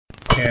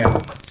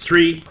And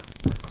 3,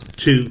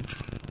 2,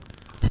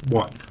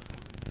 1.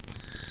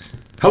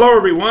 Hello,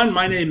 everyone.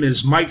 My name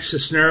is Mike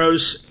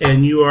Cisneros,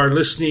 and you are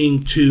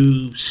listening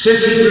to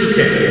Cincy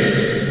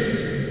Brewcast.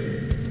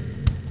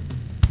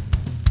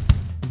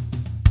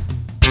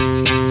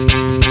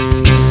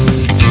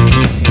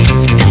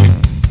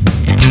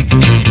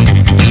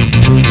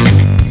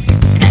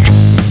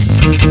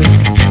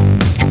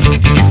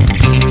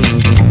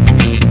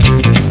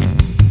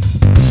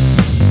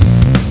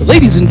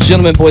 Ladies and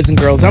gentlemen, boys and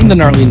girls, I'm the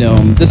Gnarly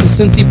Gnome. This is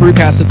Cincy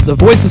Brewcast. It's the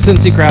voice of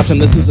Cincy Craft, and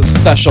this is a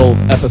special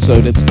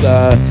episode. It's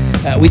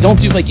we don't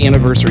do like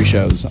anniversary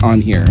shows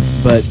on here,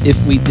 but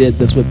if we did,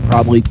 this would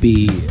probably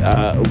be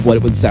what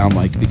it would sound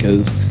like,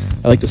 because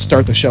I like to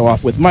start the show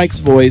off with Mike's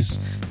voice.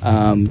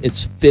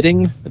 It's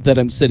fitting that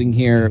I'm sitting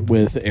here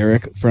with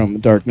Eric from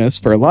Darkness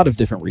for a lot of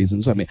different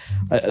reasons. I mean,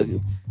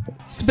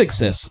 it's Big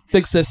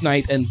Sis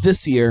night, and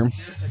this year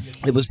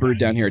it was brewed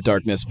down here at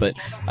Darkness, but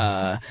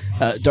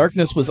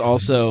Darkness was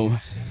also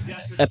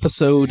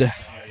episode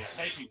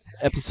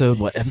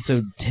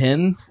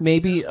 10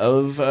 maybe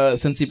of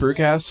Cincy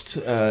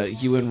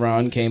Brewcast. You and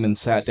Ron came and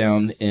sat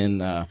down in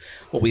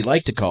what we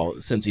like to call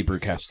Cincy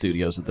Brewcast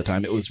Studios at the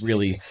time. It was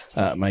really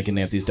Mike and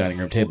Nancy's dining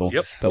room table.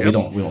 We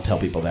don't tell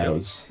people that. It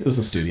was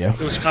a studio. It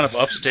was kind of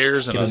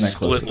upstairs and a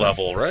split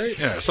level, right?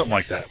 Yeah, something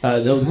like that.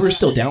 We were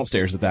still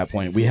downstairs at that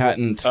point. We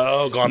hadn't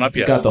gone up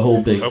yet. Got the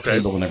whole big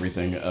table and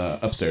everything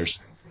upstairs.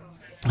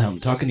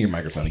 Talking to your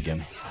microphone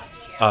again.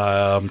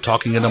 I'm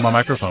talking into my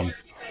microphone.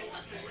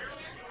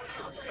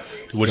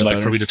 Would you like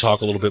for me to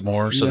talk a little bit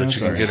more so that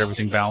you can get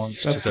everything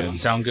balanced? Does that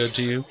sound good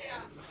to you?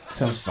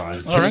 Sounds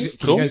fine. All right,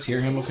 cool. You guys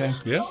hear him okay?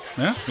 Yeah.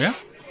 Well,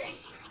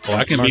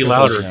 I can be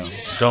louder.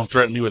 Don't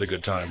threaten me with a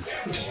good time.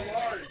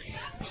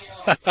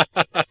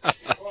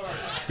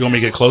 You want me to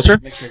get closer?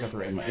 Make sure I got the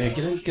right mic.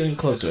 Yeah, get in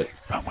close to it.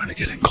 I'm going to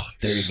get in close.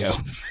 There you go.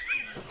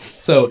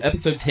 So,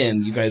 episode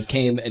 10, you guys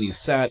came and you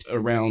sat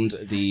around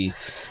the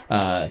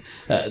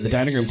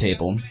dining room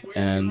table,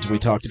 and we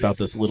talked about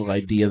this little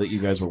idea that you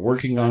guys were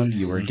working on.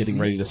 You were getting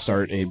ready to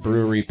start a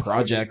brewery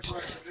project,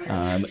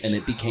 and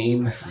it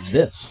became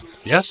this.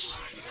 Yes.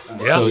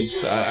 So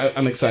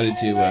I'm excited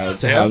to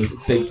have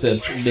Big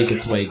Sis make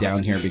its way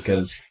down here,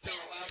 because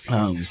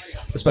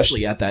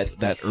especially at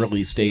that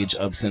early stage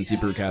of Cincy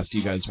Brewcast,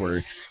 you guys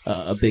were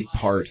a big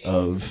part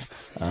of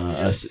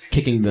us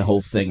kicking the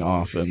whole thing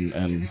off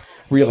and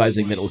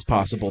realizing that it was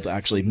possible to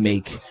actually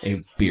make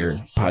a beer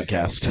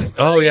podcast.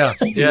 Oh yeah,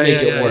 make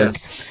it work.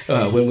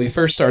 When we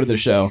first started the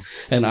show,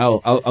 and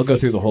I'll go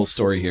through the whole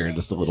story here in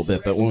just a little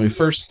bit. But when we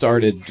first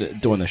started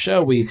doing the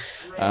show, we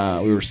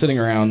were sitting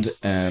around,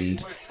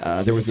 and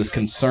there was this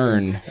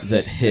concern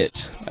that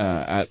hit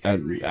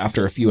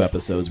after a few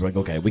episodes. We're like,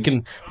 okay, we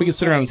can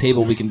sit around the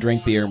table, we can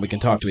drink beer, and we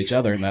can talk to each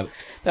other, and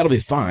that'll be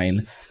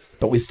fine.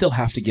 But we still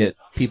have to get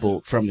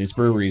people from these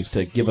breweries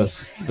to give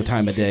us the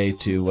time of day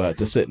to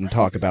sit and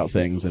talk about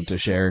things and to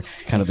share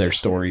kind of their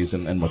stories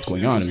and what's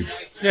going on.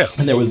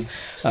 And there was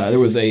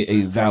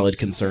a valid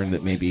concern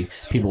that maybe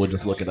people would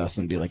just look at us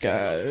and be like,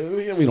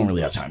 we don't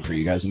really have time for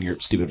you guys and your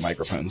stupid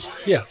microphones.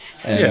 Yeah.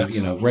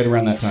 And right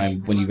around that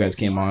time when you guys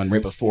came on,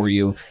 right before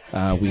you,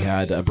 we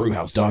had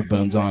Brewhouse Dog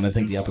Bones on. I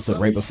think the episode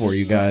right before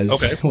you guys.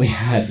 Okay. We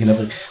had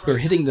we were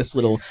hitting this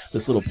little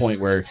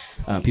point where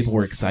people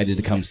were excited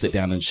to come sit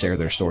down and share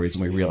their stories,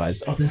 and we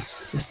realized,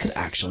 this could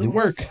actually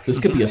work. This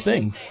could be a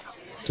thing.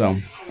 So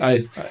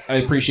I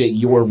appreciate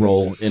your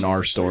role in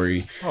our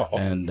story,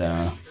 and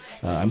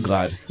I'm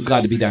glad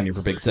to be down here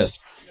for Big Sis.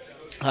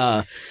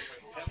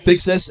 Big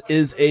Sis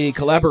is a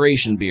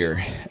collaboration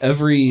beer.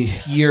 Every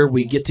year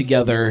we get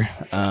together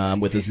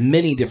with as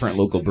many different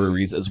local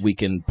breweries as we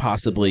can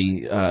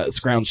possibly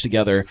scrounge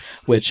together,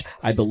 which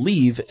I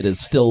believe it is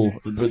still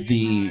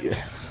the...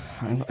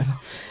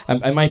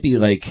 I might be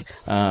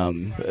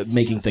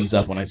making things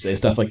up when I say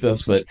stuff like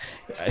this, but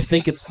I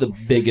think it's the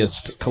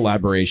biggest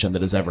collaboration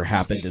that has ever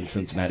happened in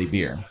Cincinnati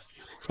beer.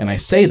 And I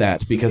say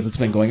that because it's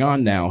been going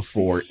on now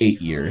for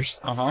 8 years.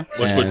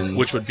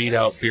 Which would beat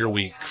out Beer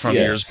Week from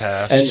years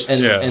past.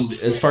 And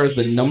as far as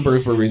the number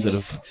of breweries that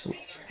have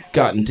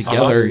gotten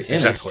together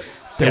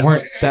there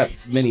weren't that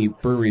many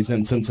breweries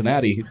in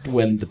Cincinnati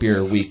when the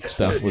Beer Week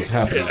stuff was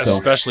happening.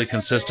 Especially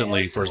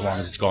consistently for as long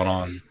as it's gone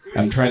on.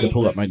 I'm trying to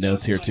pull up my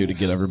notes here, too, to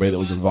get everybody that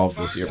was involved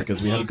this year,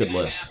 because we had a good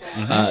list.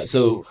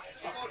 So,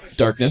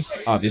 Darkness,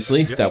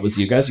 obviously, that was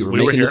you guys. You were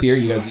making the beer.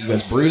 You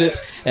guys brewed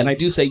it. And I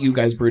do say you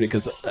guys brewed it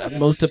because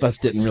most of us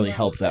didn't really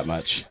help that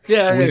much. We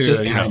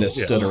just kind of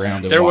stood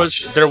around and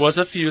watched. There was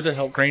a few that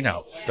helped grain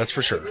out. That's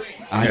for sure.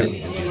 I didn't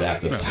even do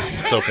that this time.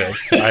 It's okay.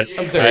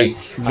 I'm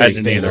very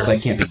famous. I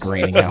can't be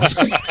graining out.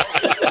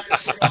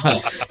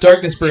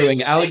 Darkness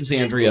Brewing,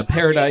 Alexandria,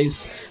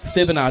 Paradise,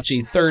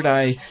 Fibonacci, Third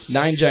Eye,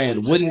 Nine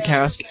Giant, Wooden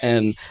Cask,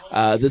 and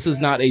this is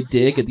not a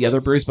dig at the other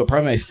breweries, but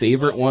probably my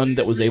favorite one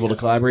that was able to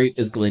collaborate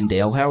is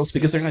Glendale House,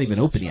 because they're not even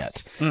open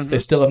yet. They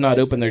still have not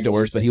opened their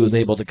doors, but he was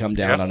able to come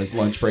down on his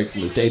lunch break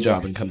from his day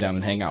job and come down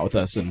and hang out with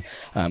us and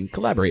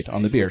collaborate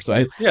on the beer. So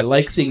I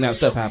like seeing that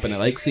stuff happen. I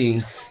like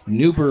seeing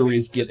new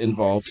breweries get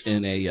involved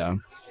in a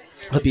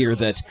beer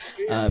that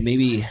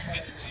maybe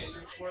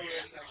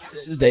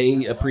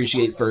they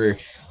appreciate for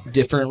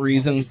different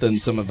reasons than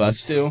some of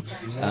us do.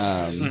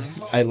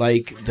 I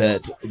like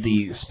that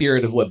the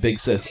spirit of what Big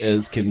Sis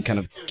is can kind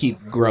of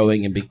keep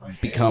growing and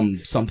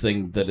become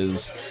something that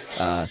is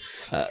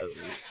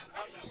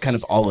kind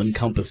of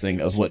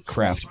all-encompassing of what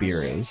craft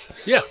beer is.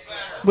 Yeah.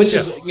 Which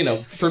is,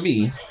 for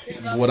me,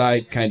 what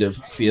I kind of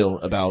feel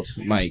about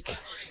Mike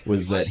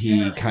was that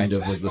he kind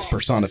of was this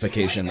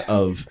personification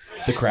of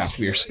the craft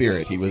beer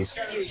spirit. He was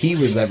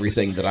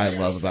everything that I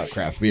love about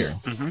craft beer.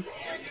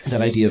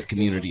 That idea of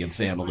community and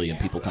family and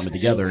people coming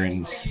together,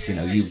 and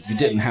you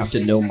didn't have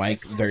to know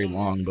Mike very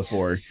long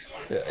before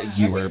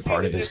you were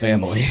part of his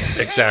family.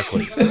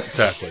 Exactly.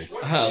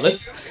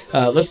 Let's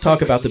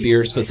talk about the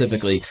beer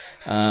specifically.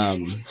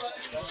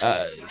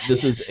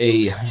 This is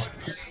a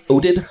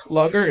oated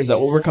lager. Is that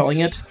what we're calling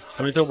it?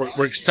 I mean, so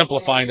we're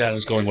simplifying that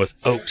as going with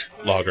oat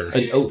lager.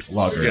 An oat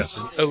lager. Yes,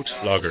 an oat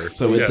lager.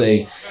 So it's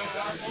a...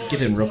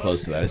 Get in real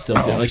close to that. I still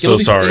feel like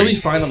sorry. It'll be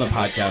fine on the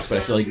podcast, but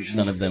I feel like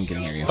none of them can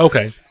hear you.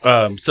 Okay.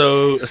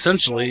 So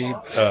essentially,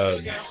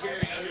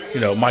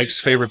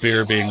 Mike's favorite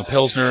beer being a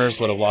Pilsner is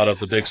what a lot of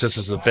the Big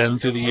Sisses have been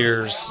through the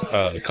years.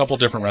 A couple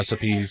different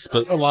recipes,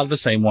 but a lot of the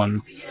same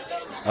one.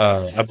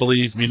 I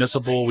believe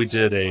Municipal, we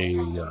did a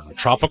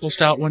tropical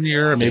stout one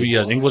year, maybe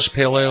an English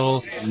pale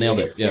ale. Nailed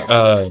it, yeah.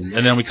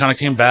 And then we kind of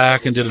came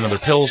back and did another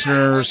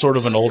Pilsner, sort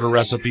of an older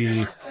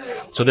recipe.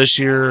 So this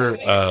year,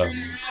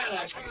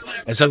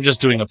 instead of just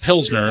doing a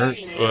Pilsner,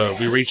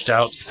 we reached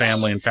out to the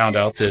family and found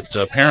out that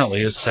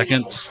apparently his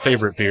second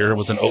favorite beer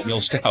was an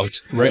oatmeal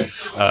stout. Right.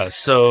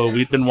 So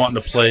we've been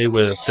wanting to play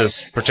with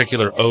this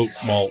particular oat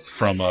malt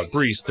from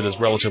Greece that is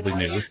relatively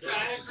new.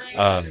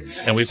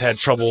 And we've had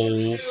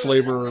trouble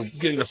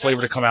getting the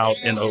flavor to come out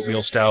in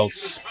oatmeal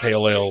stouts,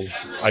 pale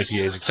ales,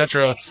 IPAs,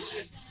 etc.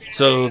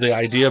 So the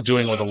idea of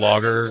doing it with a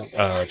lager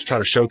to try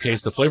to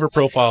showcase the flavor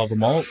profile of the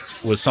malt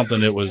was something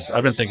that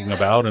I've been thinking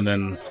about. And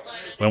then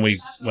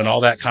when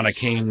all that kind of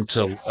came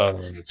to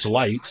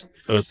light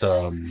with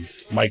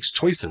Mike's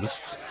choices,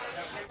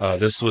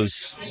 this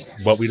was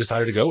what we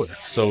decided to go with.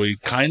 So we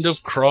kind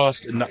of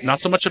crossed,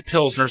 not so much a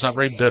Pilsner, it's not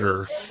very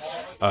bitter.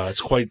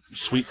 It's quite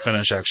sweet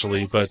finish,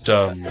 actually, but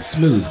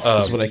smooth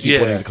is what I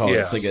keep wanting to call it.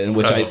 It's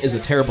is a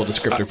terrible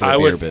descriptor for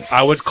a beer.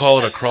 I would call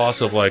it a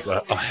cross of like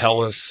a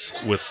Helles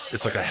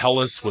it's like a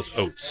Helles with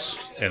oats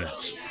in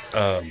it.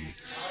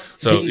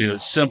 So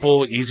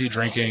simple, easy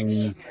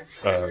drinking,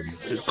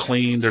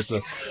 clean. There's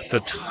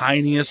the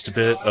tiniest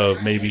bit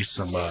of maybe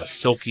some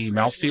silky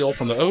mouthfeel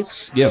from the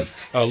oats. Yeah,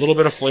 a little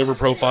bit of flavor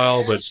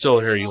profile, but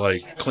still here you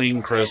like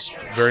clean, crisp,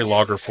 very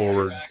lager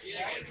forward.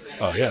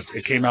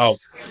 It came out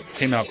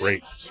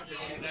great.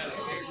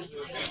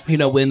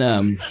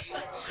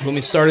 When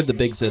we started the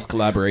Big Sis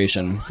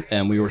collaboration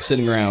and we were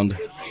sitting around,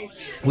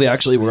 we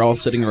actually were all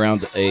sitting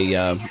around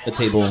a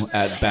table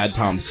at Bad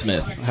Tom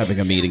Smith having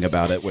a meeting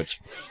about it, which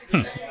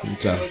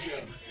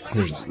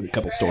there's a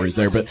couple stories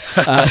there, but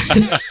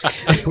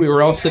we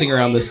were all sitting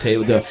around this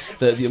table.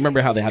 You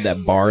remember how they had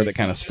that bar that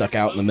kind of stuck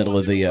out in the middle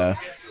of the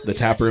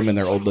tap room in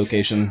their old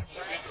location?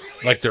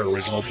 Like their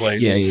original place?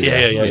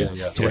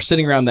 Yeah. So we're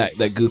sitting around that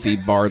goofy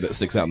bar that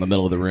sticks out in the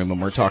middle of the room, and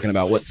we're talking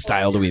about what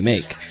style do we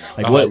make?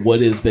 Like,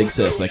 what is Big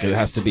Sis? Like, it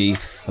has to be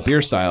a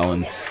beer style.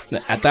 And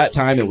at that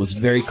time, it was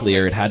very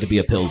clear it had to be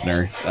a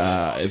Pilsner.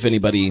 If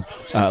anybody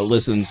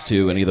listens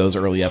to any of those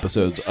early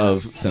episodes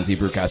of Cincy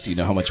Brewcast, you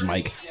know how much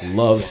Mike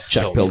loved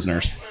Czech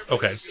Pilsners.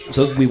 Okay.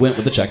 So we went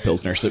with the Czech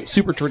Pilsner, so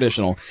super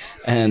traditional.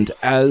 And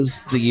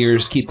as the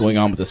years keep going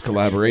on with this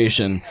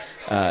collaboration,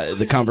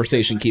 the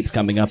conversation keeps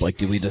coming up, like,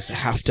 do we just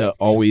have to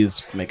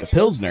always make a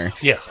Pilsner?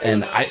 Yeah.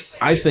 And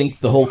I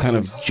think the whole kind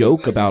of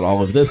joke about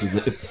all of this is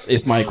that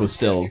if Mike was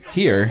still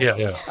here,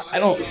 I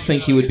don't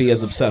think he would be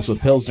as obsessed with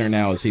Pilsner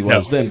now as he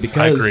was then,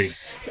 because I agree.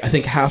 I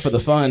think half of the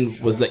fun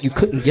was that you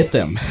couldn't get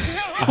them.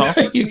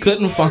 You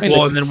couldn't find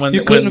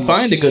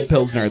find a good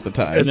Pilsner at the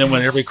time. And then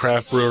when every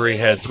craft brewery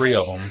had 3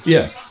 of them,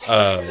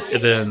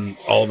 and then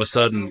all of a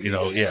sudden,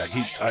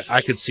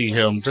 I could see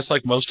him, just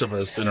like most of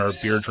us in our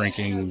beer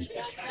drinking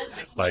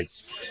like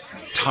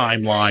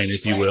timeline,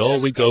 if you will.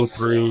 We go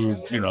through,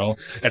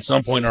 at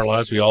some point in our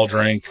lives, we all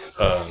drank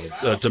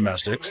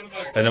domestics,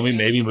 and then we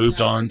maybe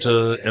moved on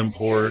to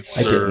imports.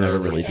 I didn't ever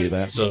really do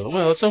that. So,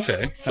 well, it's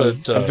okay.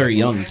 But I'm very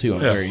young too. I'm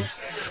very.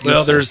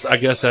 Well, I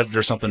guess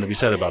there's something to be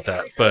said about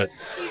that. But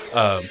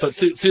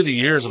through the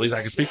years, at least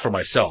I can speak for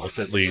myself,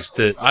 at least,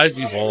 that I've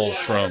evolved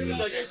from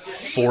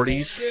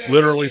 40s,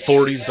 literally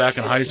 40s back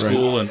in high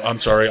school. Right. And I'm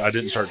sorry, I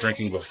didn't start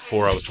drinking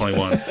before I was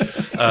 21.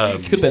 Could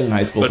have been in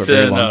high school for a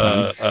very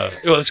long time.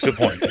 Well, that's a good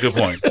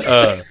point.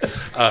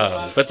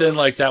 But then,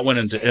 like, that went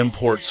into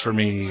imports for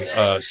me.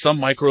 Some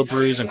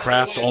microbrews and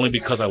craft only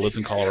because I lived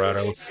in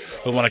Colorado.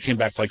 But when I came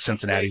back to, like,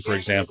 Cincinnati, for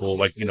example,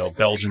 like,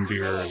 Belgian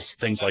beers,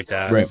 things like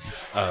that. Right.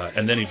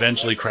 And then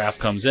eventually craft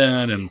comes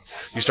in, and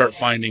you start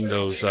finding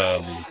those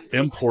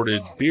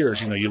imported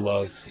beers. You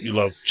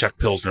love Czech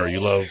Pilsner, you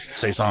love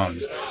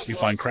Saisons. You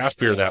find craft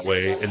beer that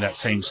way in that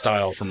same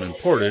style from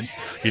imported.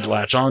 You'd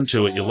latch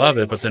onto it, you love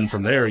it, but then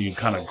from there you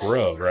kind of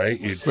grow, right?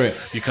 You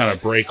kind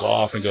of break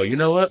off and go, you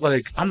know what?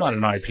 Like, I'm not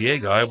an IPA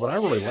IPA guy, but I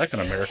really like an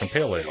American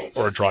Pale Ale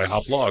or a dry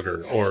hop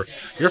lager or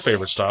your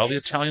favorite style, the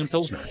Italian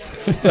Pilsner.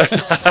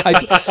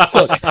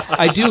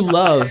 I do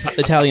love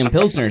Italian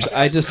Pilsners.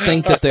 I just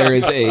think that there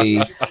is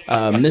a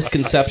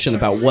misconception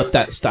about what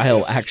that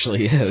style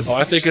actually is. Oh,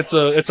 I think it's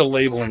a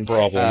labeling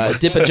problem.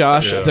 Dippa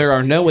Josh, there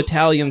are no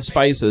Italian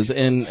spices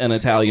in an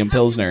Italian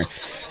Pilsner.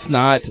 It's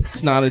not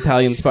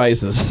Italian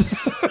spices.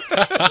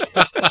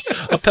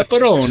 A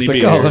pepperoni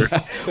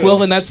beer.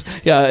 Well, and that's,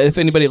 if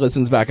anybody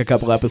listens back a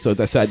couple episodes,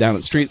 I sat down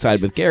at Street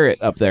Side with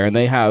Garrett up there, and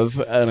they have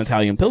an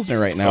Italian Pilsner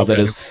right now that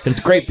is, it's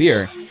great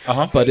beer,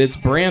 but it's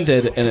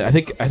branded, and I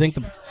think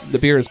the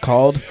beer is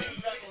called,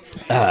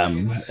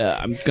 I'm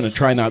going to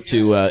try not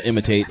to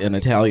imitate an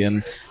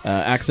Italian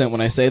accent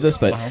when I say this,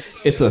 but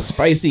it's a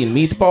spicy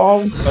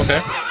meatball.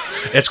 Okay.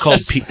 It's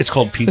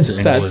called pizza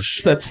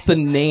English. That's the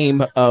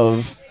name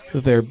of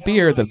their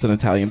beer. That's an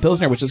Italian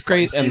Pilsner, which is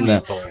great, and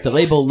the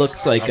label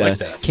looks like a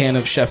can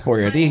of Chef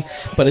Boyardee,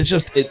 but it's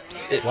just it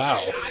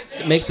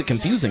makes it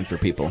confusing for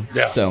people.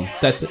 Yeah. So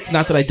it's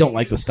not that I don't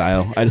like the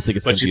style. I just think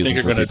it's confusing. But you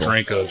think you're going to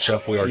drink a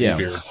Chef Boyardee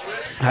beer?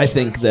 I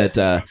think that,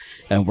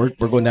 and we're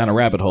going down a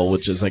rabbit hole,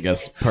 which is, I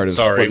guess, part of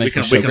what makes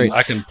the show great.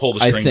 I can pull the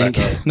string back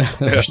up. No,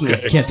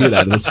 can't do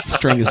that. The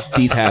string is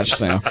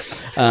detached now.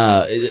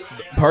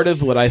 Part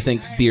of what I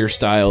think beer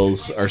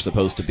styles are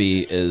supposed to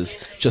be is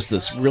just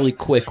this really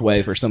quick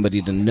way for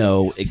somebody to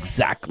know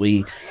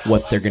exactly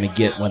what they're going to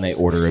get when they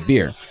order a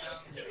beer.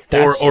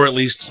 Or at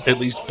least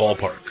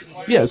ballpark.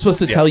 Yeah, it's supposed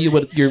to tell you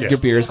what your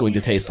beer is going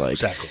to taste like.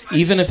 Exactly.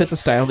 Even if it's a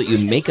style that you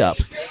make up,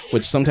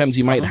 which sometimes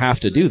you might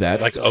have to do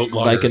that. Like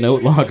an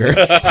oat lager.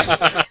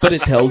 But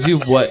it tells you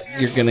what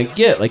you're going to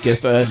get. Like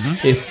if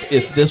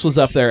this was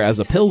up there as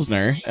a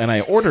Pilsner and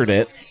I ordered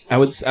it, I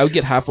would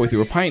get halfway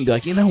through a pint and be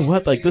like, you know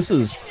what? Like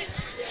it's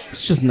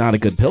just not a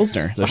good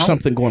Pilsner. There's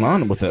something going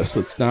on with this.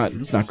 It's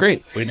not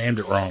great. We named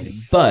it wrong.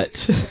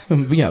 But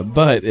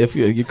if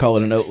you call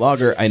it an oat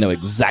lager, I know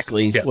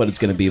exactly what it's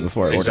going to be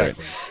before I order it.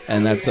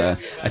 And that's I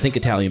think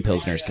Italian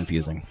Pilsner is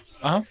confusing.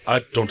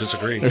 I don't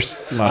disagree.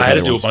 I had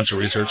to do a bunch of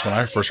research when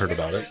I first heard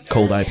about it.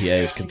 Cold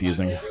IPA is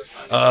confusing.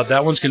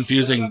 That one's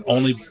confusing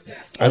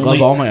I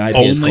love all my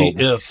IPAs only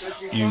cold.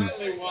 If you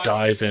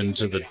dive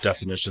into the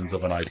definitions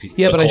of an IPA.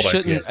 Yeah, but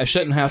I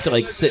shouldn't have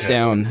to sit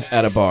down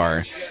at a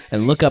bar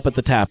and look up at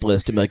the tap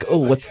list and be like, oh,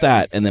 what's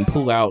that? And then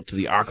pull out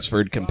the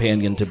Oxford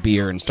Companion to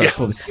Beer and start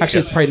flipping.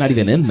 Actually, it's probably not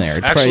even in there.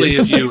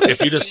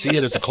 If you just see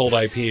it as a cold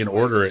IPA and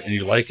order it and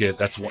you like it,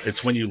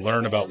 it's when you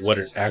learn about what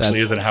it actually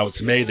is and how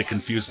it's made that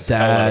confuses the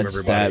hell out of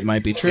everybody. That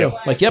might be true.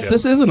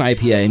 This is an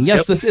IPA, and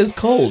yes, this is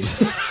cold.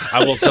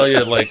 I will tell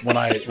you, when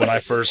I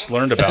first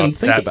learned about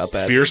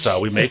that beer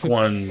style, we make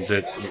one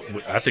that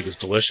I think is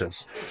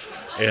delicious.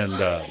 And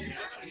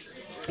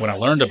when I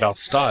learned about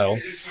the style,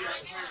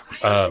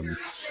 I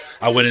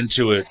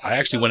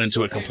actually went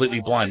into it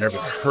completely blind, never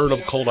heard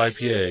of cold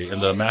IPA,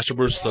 and the Master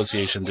Brewers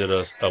Association did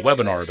a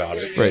webinar about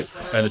it. Right.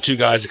 And the two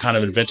guys that kind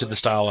of invented the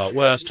style out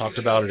west talked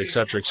about it,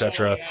 et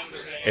cetera,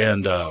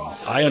 and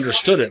I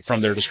understood it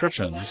from their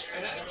descriptions.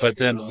 But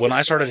then when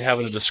I started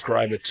having to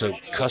describe it to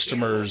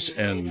customers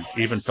and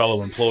even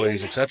fellow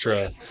employees, et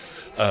cetera,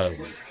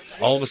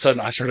 all of a sudden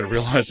I started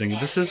realizing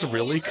this is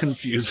really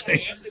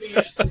confusing.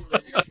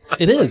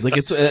 It is.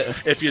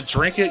 If you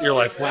drink it, you're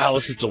like, wow,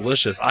 this is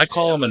delicious. I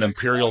call them an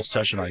Imperial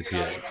Session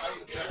IPA.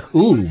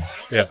 Ooh.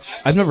 Yeah.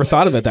 I've never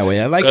thought of it that way.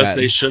 I like that. Because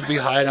they should be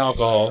high in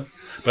alcohol,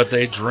 but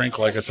they drink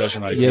like a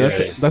Session IPA.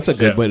 Yeah, that's a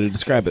good way to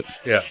describe it.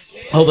 Yeah.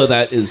 Although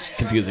that is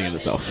confusing in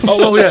itself. Oh,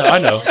 well, yeah, I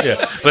know.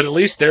 Yeah. But at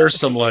least there's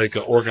some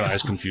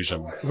organized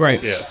confusion.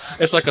 Right. Yeah.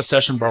 It's like a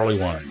Session barley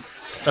wine.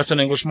 That's an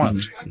English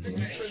munt.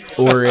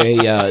 Or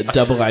a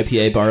double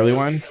IPA barley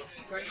wine.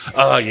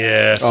 Oh,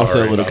 yeah.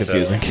 Also a little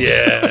confusing. That.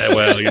 Yeah,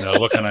 well,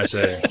 what can I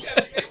say?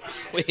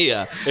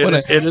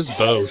 It is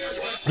both.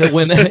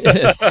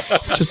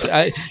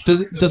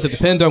 Does it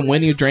depend on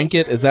when you drink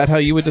it? Is that how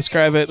you would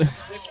describe it?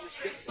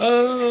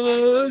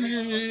 Yeah.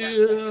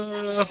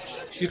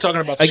 You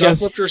talking about the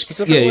shoplifter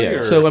specifically? Yeah.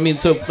 Or? So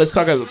let's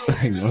talk about.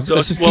 Let's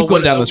just keep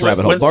going down this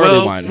rabbit hole.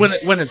 Barley wine.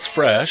 When it's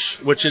fresh,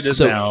 which it is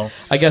now.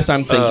 I guess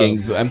I'm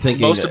thinking.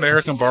 Most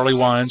American barley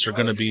wines are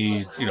going to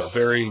be,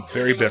 very,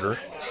 very bitter.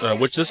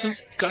 Which this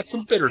has got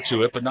some bitter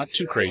to it, but not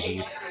too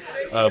crazy.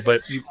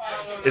 But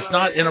it's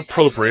not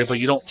inappropriate, but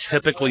you don't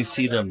typically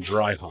see them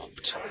dry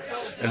hopped.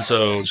 And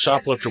so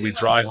shoplifter, we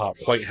dry hop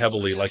quite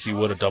heavily like you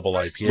would a double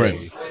IPA.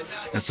 Right.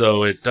 And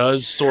so it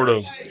does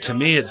to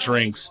me, it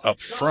drinks up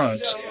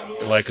front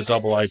like a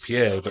double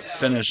IPA, but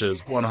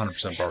finishes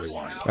 100% barley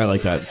wine. I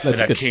like that.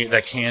 That's good.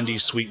 That candy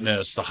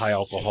sweetness, the high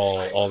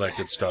alcohol, all that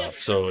good stuff.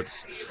 So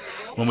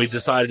when we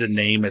decided to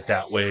name it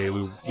that way,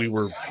 we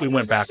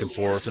went back and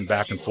forth.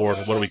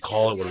 What do we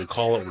call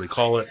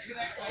it?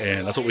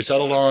 And that's what we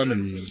settled on,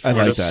 and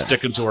we're just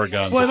sticking to our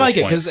guns. Well, I like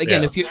it because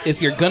again,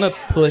 if you're gonna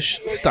push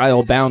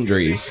style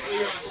boundaries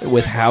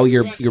with how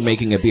you're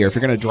making a beer, if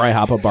you're gonna dry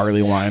hop a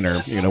barley wine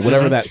or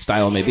whatever that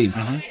style may be,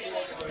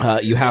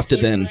 you have to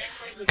then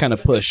kind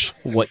of push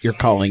what you're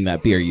calling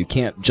that beer. You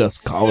can't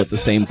just call it the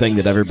same thing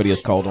that everybody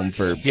has called them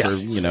for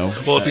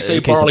Well, if you say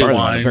barley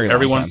wine,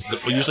 everyone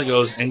usually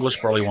goes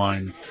English barley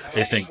wine.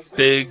 They think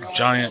big,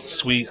 giant,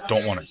 sweet,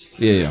 don't want it.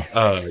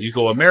 Yeah. You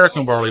go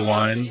American barley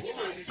wine,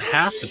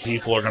 half the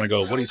people are going to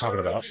go, what are you talking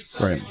about?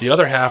 Right. The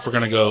other half are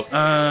going to go,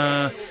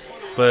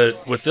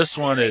 but with this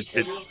one, it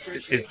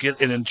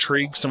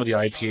intrigues some of the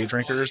IPA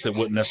drinkers that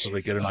wouldn't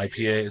necessarily get an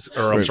IPA,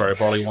 or I'm sorry, a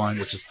barley wine,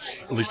 which is,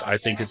 at least I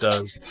think it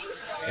does.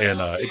 And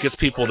it gets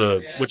people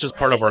to, which is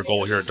part of our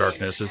goal here at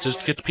Darkness, is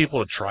just get people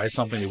to try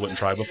something they wouldn't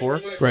try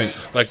before. Right.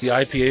 Like the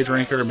IPA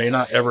drinker may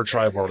not ever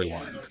try barley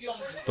wine.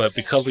 But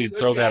because we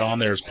throw that on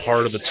there as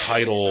part of the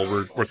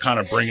title, we're kind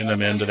of bringing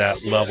them into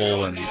that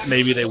level, and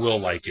maybe they will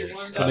like it.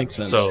 That makes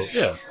sense. So,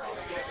 yeah.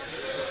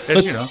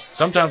 And,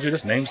 sometimes we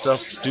just name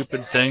stuff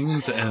stupid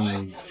things,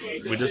 and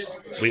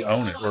we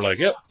own it. We're like,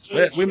 yep,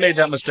 we made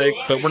that mistake,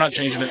 but we're not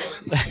changing it.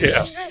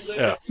 Yeah.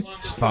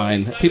 It's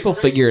fine. People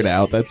figure it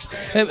out. That's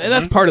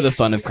part of the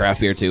fun of craft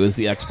beer, too, is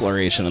the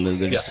exploration, and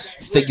they're just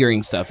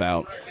figuring stuff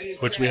out.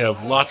 Which we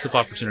have lots of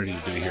opportunity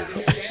to do here.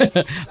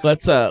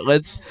 Let's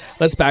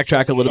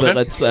backtrack a little bit.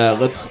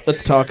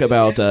 Let's talk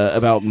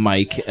about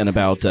Mike and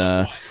about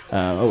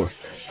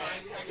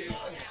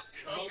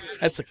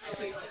that's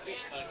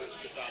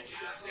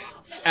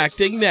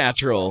acting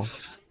natural.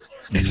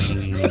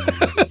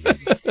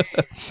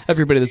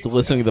 Everybody that's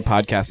listening to the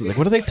podcast is like,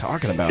 what are they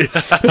talking about?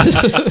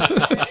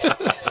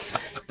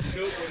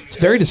 It's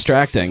very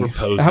distracting.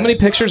 How many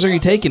pictures are you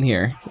taking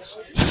here?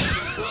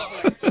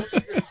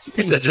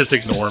 He said, just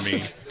ignore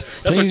me.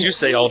 That's what you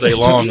say all day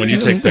long when you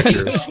take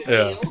pictures.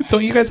 Yeah.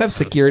 Don't you guys have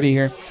security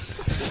here?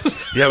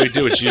 Yeah, we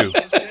do. It's you.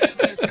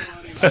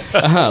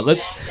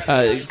 Let's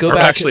go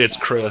back. Actually, it's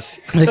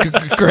Chris.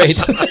 Great.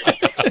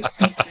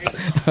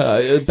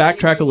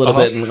 Backtrack a little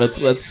bit and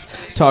let's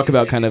talk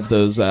about kind of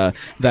those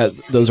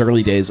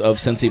early days of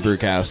Cincy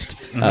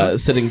Brewcast.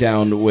 Sitting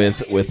down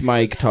with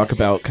Mike, talk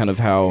about kind of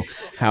how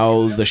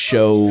the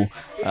show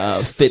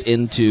fit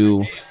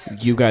into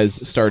you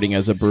guys starting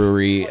as a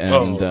brewery.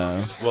 And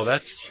well,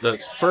 that's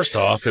first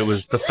off, it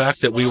was the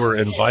fact that we were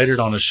invited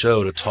on a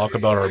show to talk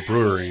about our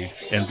brewery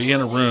and be in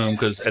a room,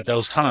 because at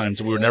those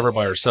times we were never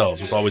by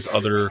ourselves. It was always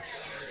other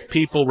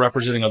people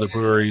representing other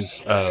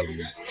breweries.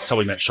 That's how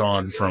we met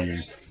Sean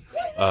from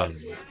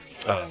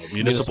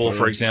Municipal,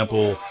 for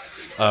example.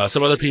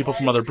 Some other people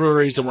from other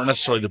breweries that weren't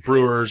necessarily the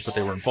brewers, but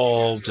they were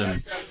involved.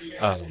 And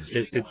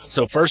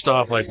so first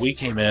off, like, we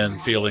came in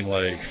feeling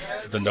like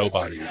the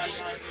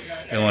nobodies.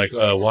 And like,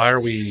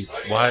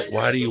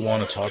 why do you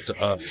want to talk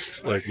to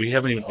us? Like, we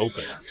haven't even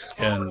opened.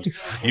 And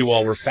you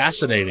all were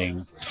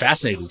fascinated,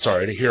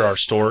 to hear our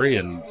story.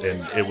 And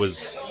you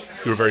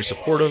were very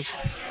supportive.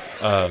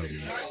 I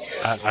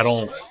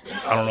don't know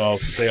what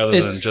else to say other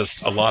than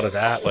just a lot of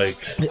that. Like,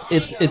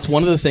 it's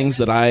one of the things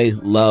that I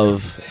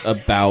love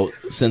about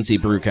Cincy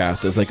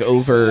Brewcast is, like,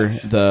 over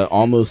the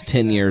almost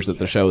 10 years that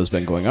the show has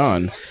been going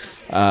on,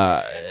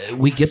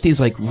 we get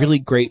these, like, really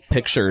great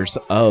pictures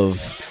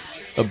of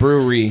a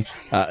brewery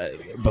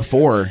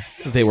before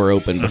they were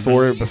open.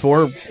 Before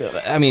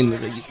I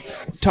mean,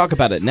 talk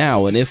about it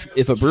now. And if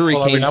a brewery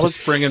came, I was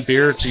bringing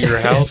beer to your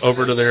house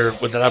over to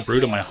that I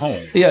brewed in my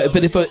home. Yeah,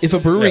 but if a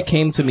brewery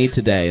came to me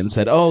today and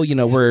said, "Oh,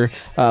 we're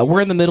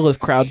in the middle of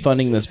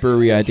crowdfunding this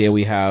brewery idea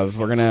we have.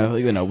 We're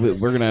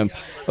gonna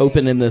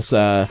open in this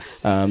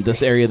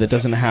this area that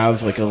doesn't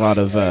have, like, a lot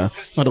of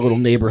little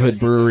neighborhood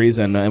breweries,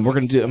 and we're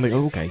gonna do." I'm like,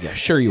 "Okay, yeah,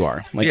 sure you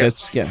are." Like,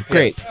 that's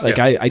great. Like,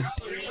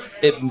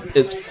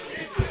 it's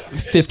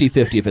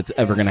 50-50 if it's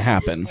ever going to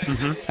happen.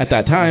 At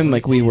that time,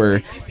 like, we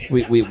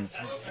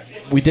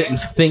didn't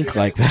think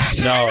like that.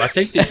 No, I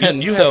think that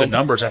you have the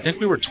numbers. I think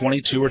we were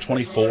 22 or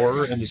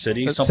 24 in the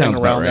city, something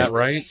around that,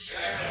 right?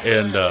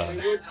 And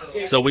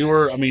so we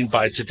were, I mean,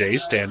 by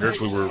today's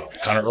standards, we were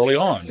kind of early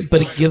on.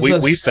 But it gives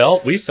us... We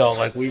felt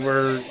like we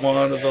were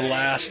one of the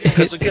last,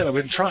 because again,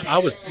 I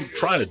was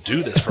trying to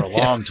do this for a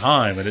long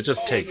time, and it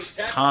just takes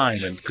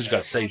time, and because you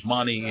got to save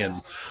money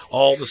and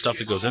all the stuff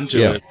that goes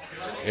into it.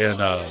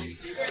 And at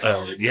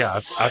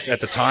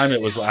the time, it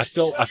was. I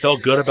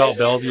felt good about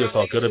Bellevue. I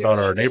felt good about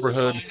our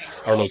neighborhood,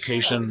 our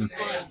location.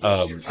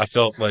 I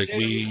felt like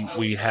we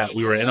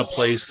were in a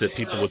place that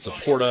people would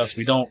support us.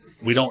 We don't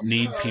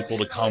need people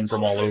to come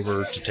from all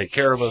over to take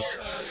care of us.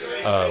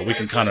 We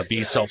can kind of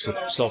be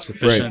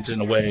self-sufficient in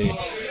a way.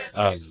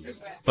 I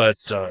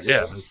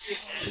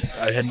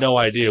had no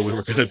idea we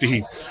were going to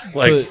be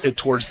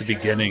towards the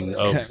beginning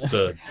of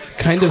the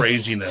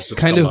craziness.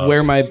 Kind of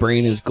where my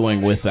brain is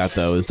going with that,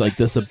 though, is like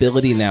this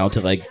ability now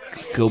to, like,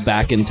 go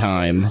back in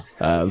time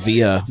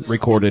via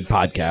recorded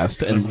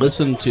podcast and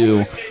listen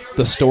to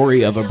the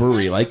story of a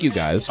brewery like you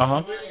guys.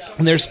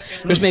 And there's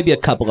maybe a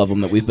couple of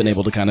them that we've been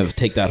able to kind of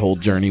take that whole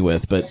journey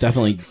with, but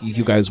definitely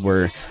you guys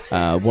were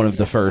one of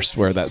the first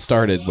where that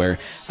started, where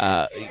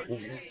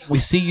we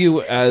see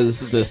you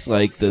as this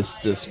we're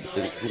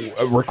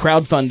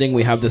crowdfunding.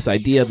 We have this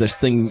idea, this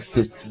thing,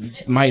 this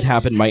might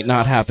happen, might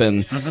not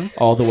happen,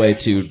 all the way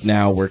to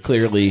now where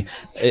clearly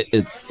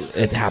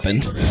it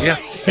happened. Yeah,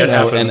 it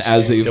happened. And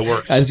as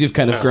you've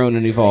kind of grown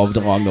and evolved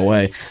along the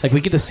way, like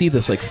we get to see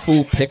this like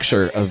full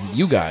picture of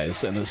you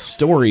guys and the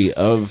story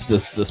of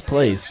this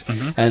place,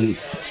 and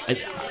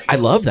I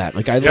love that.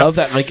 Like I love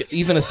that. Like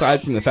even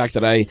aside from the fact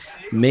that I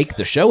make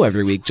the show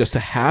every week, just to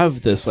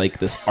have this like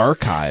this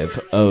archive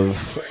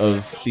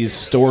of these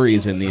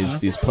stories and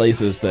these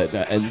places that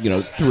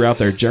throughout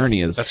their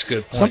journey is that's a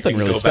good point. Something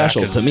really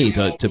special to me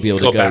to be able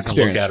to go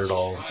experience. And look at it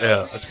all.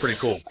 Yeah, that's pretty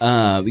cool.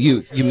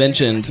 You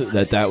mentioned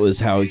that was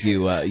how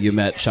you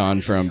met Sean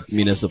from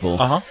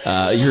Municipal.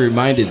 You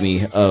reminded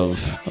me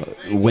of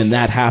when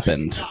that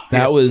happened.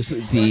 That was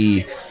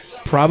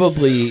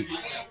probably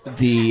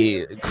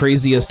the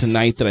craziest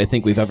night that I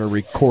think we've ever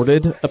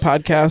recorded a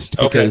podcast,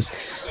 because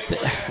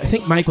I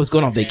think Mike was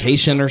going on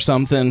vacation or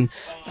something,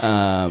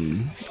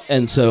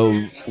 and so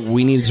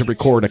we needed to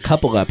record a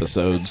couple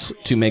episodes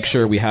to make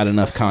sure we had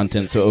enough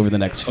content so over the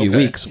next few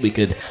weeks we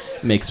could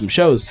make some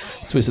shows.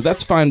 So we said,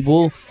 that's fine,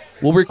 we'll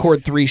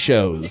record 3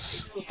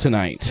 shows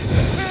tonight.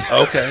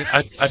 Okay,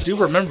 I do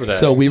remember that.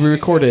 So we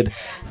recorded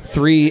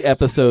 3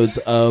 episodes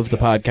of the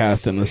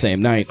podcast in the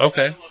same night.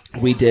 Okay.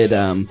 We did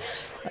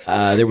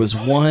there was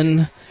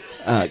one.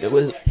 It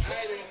was,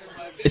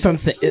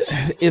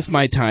 if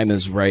my time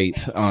is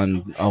right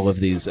on all of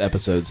these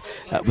episodes,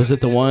 was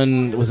it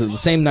the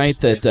same night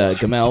that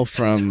Gamel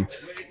from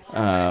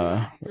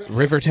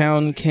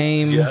Rivertown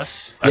came?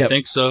 Yes, I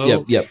think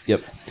so. Yep.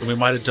 We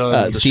might have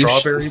done the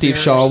strawberry. Steve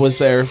beers. Shaw was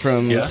there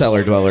from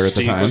Cellar Dweller at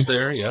the time. Steve was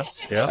there. Yeah.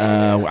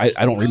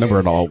 I don't remember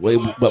at all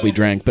what we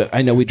drank, but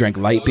I know we drank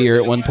light beer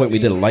at one point. We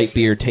did a light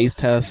beer taste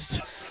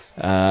test.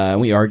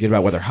 We argued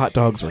about whether hot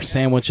dogs were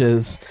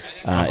sandwiches.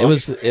 It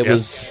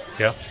was.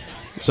 Yeah.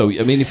 So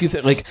I mean, if you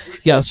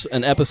yes,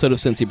 an episode of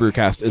Cincy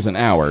Brewcast is an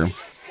hour,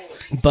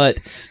 but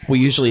we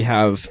usually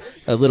have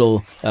a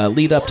little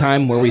lead-up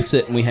time where we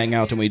sit and we hang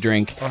out and we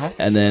drink,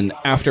 and then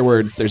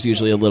afterwards there's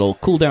usually a little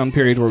cool-down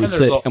period where we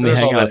sit and we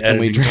hang out and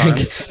we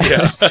drink.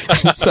 Yeah.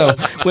 So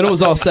when it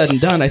was all said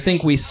and done, I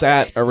think we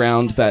sat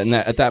around that, and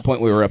at that point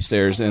we were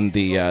upstairs in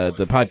the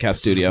podcast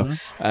studio.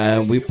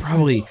 We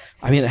probably,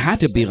 it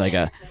had to be like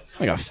a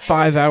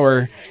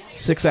 5-hour,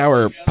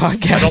 6-hour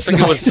podcast.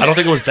 I don't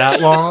think it was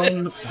that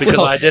long, because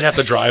I did have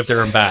to drive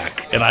there and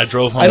back, and I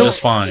drove home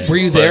just fine. Were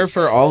you there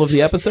for all of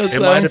the episodes?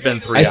 It might have been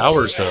 3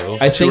 hours though.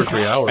 2 or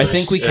 3 hours. I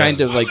think we kind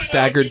of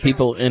staggered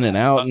people in and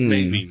out. And,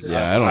 maybe.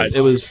 Yeah, I don't know.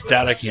 It was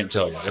that I can't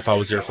tell you if I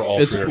was there for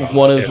all. It's 3 or not.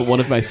 one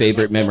of my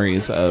favorite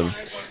memories of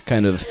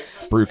kind of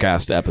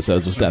Brewcast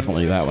episodes was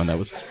definitely that one. That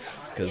was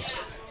because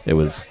it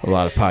was a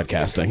lot of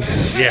podcasting.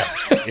 Yeah.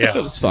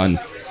 It was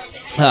fun.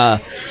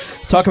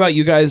 Talk about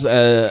you guys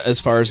as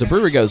far as the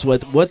brewery goes.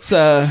 What's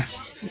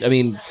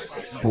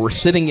we're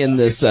sitting in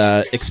this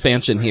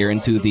expansion here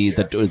into the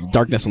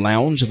Darkness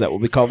Lounge. Is that what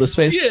we call this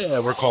space? Yeah,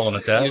 we're calling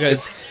it that. You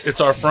guys, it's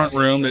our front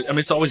room.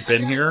 It's always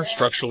been here,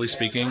 structurally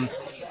speaking.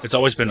 It's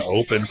always been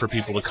open for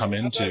people to come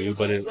into,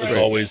 but it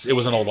was it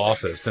was an old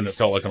office, and it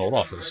felt like an old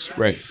office.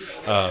 Right.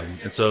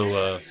 And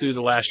so through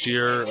the last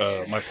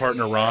year, my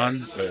partner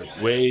Ron,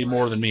 way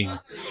more than me,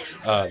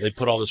 they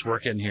put all this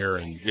work in here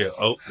and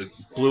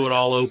blew it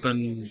all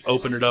open,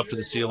 opened it up to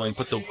the ceiling,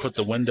 put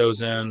the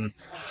windows in,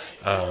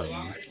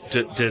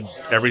 did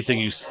everything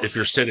if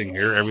you're sitting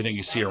here, everything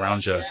you see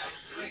around you,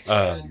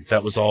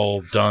 that was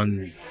all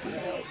done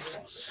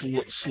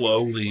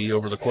slowly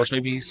over the course,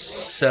 maybe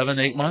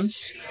 7-8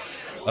 months.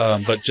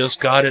 But just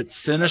got it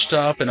finished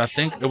up, and I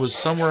think it was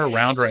somewhere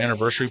around our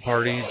anniversary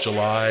party,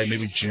 July,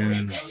 maybe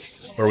June,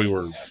 where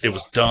it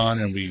was done,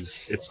 and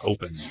it's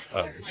open,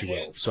 if you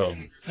will. So,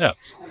 yeah.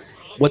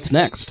 What's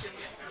next?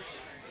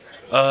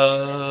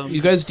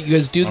 You guys do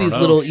these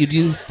you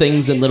do these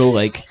things in little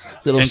increments.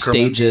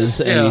 Stages,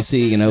 and you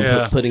see,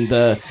 putting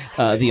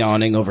the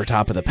awning over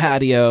top of the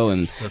patio,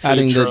 and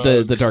adding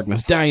the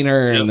Darkness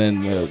Diner, and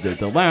then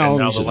the lounge. And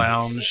now the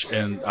lounge,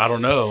 and I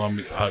don't know.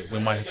 We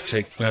might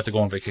have to go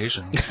on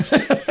vacation.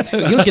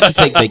 You don't get to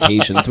take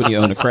vacations when you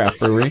own a craft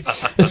brewery.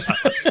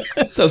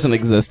 It doesn't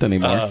exist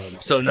anymore.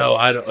 So no,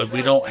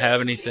 we don't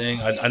have anything.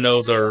 I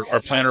know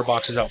our planter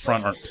boxes out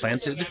front aren't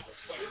planted.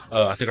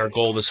 I think our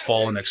goal this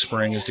fall and next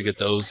spring is to get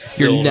those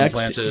filled and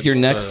planted. Your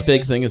next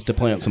big thing is to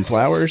plant some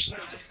flowers.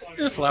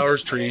 Yeah,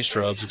 flowers, trees,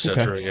 shrubs,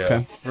 etc. Okay, yeah.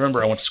 Okay.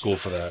 Remember, I went to school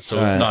for that,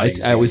 so it's not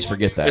easy. I always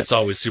forget that. It's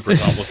always super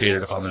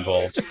complicated if I'm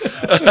involved.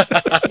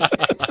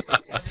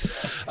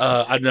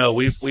 I know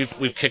we've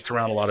kicked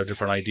around a lot of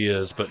different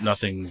ideas, but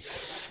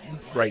nothing's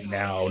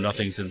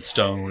in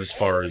stone as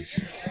far as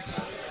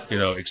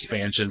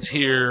expansions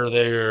here,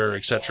 there,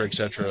 et cetera,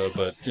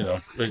 but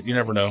you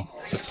never know.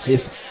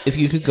 If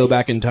you could go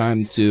back in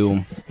time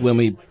to when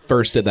we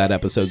first did that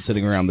episode,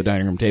 sitting around the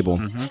dining room table,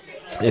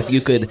 if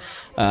you could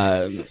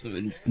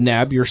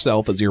nab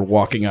yourself as you're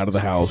walking out of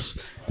the house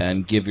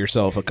and give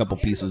yourself a couple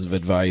pieces of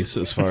advice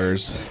as far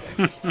as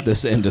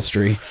this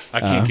industry. I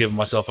can't give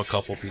myself a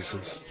couple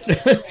pieces.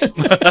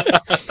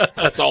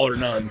 That's all or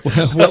none.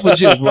 What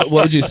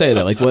would you say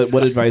though? Like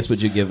what advice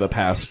would you give a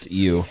past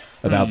you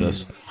about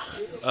this?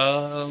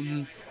 I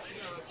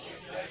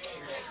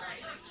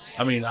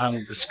mean,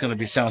 it's going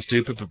to sound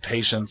stupid, but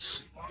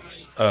patience.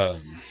 I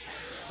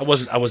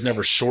was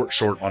never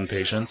short on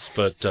patience,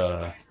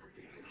 but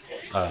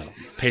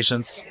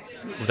patience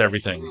with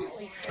everything.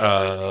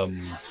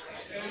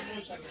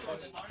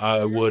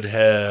 I would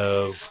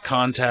have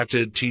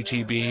contacted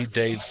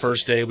TTB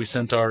first day we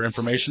sent our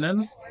information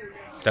in.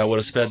 That would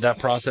have sped that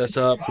process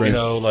up. Right.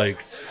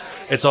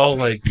 It's all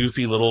like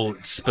goofy little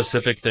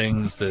specific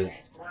things that.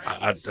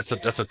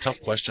 That's a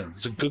tough question.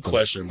 It's a good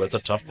question, but it's a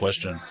tough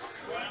question.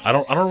 I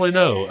don't really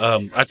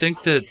know. I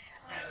think that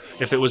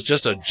if it was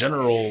just a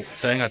general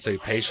thing, I'd say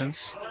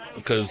patience,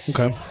 because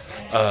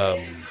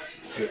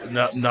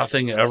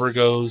nothing ever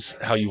goes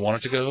how you want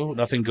it to go.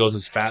 Nothing goes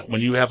as fast. When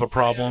you have a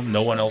problem,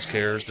 no one else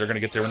cares. They're going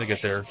to get there when they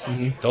get there.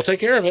 They'll take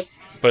care of it,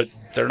 but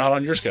they're not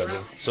on your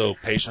schedule. So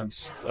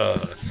patience.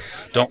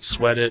 Don't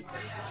sweat it.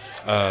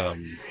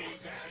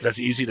 That's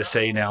easy to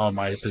say now in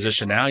my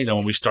position now.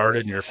 When we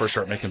started and you first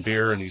start making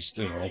beer and these,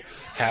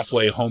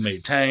 halfway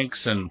homemade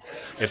tanks, and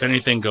if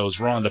anything goes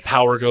wrong, the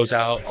power goes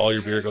out, all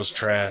your beer goes to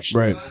trash.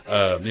 Right.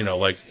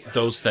 Like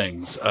those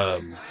things.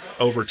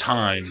 Over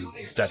time,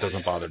 that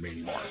doesn't bother me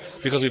anymore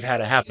because we've had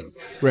it happen.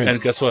 Right.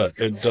 And guess what?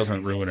 It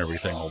doesn't ruin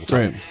everything all the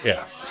time. Right.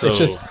 Yeah. So,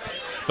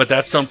 but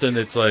that's something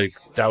that's like,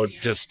 that would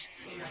just,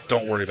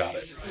 don't worry about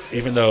it.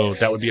 Even though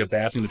that would be a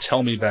bad thing to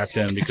tell me back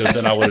then, because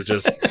then I would have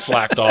just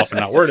slacked off and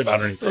not worried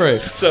about anything.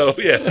 Right. So,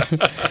 yeah.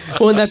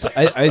 Well, and that's,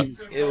 I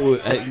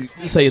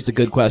say it's a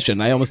good question.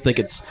 I almost think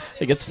it's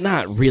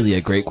not really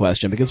a great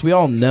question, because we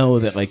all know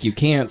that, like, you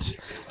can't.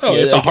 Oh,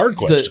 it's a hard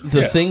question.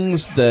 The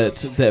things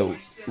that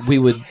we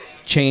would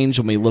change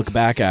when we look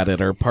back at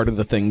it are part of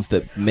the things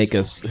that make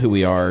us who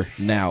we are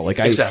now. Like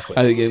exactly.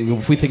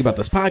 If we think about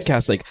this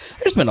podcast, like,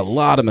 there's been a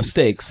lot of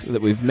mistakes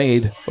that we've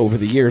made over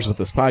the years with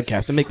this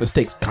podcast, and make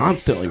mistakes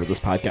constantly with this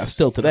podcast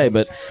still today,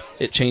 but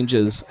it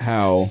changes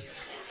how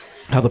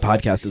the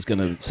podcast is going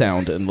to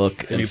sound and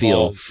look and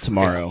feel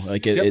tomorrow. Yeah.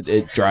 Like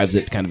it drives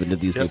it kind of into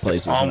these new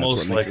places. It's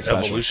almost and that's what makes like it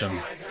special. evolution.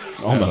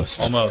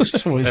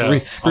 Almost. Yeah,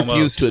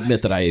 refuse to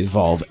admit that I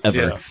evolve ever.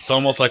 Yeah, it's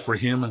almost like we're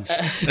humans.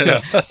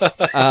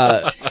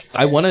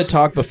 I want to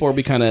talk, before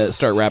we kind of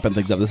start wrapping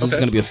things up, this is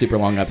going to be a super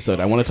long episode.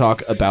 I want to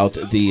talk about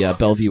the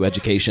Bellevue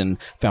Education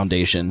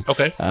Foundation.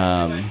 Okay.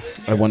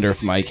 I wonder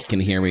if Mike can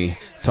hear me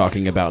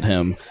talking about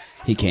him.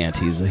 He can't.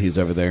 He's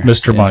over there.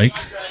 Mr. Mike.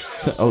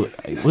 So,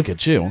 look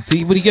at you.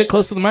 See, when you get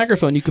close to the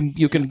microphone, you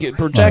can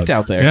project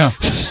out there. Yeah.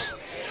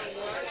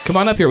 Come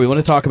on up here. We want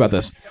to talk about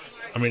this.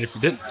 I mean, if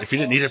you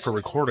didn't need it for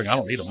recording, I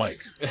don't need a mic.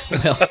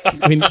 Well,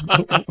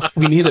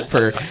 we need it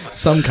for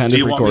some kind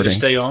of recording. Do you want me to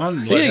stay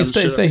on? Yeah,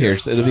 you stay here.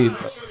 It'll be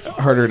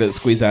harder to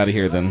squeeze out of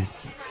here than.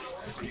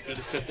 You good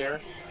to sit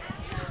there?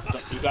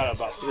 You got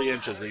about 3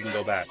 inches that you can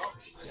go back.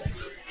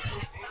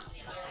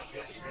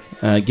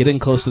 Get in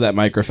close to that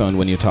microphone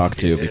when you talk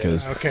to,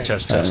 because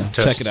Test.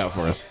 Check it out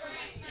for us.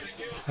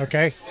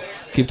 Okay.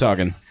 Keep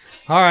talking.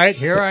 All right,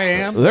 here I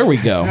am. There we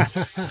go.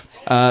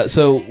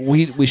 So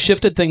we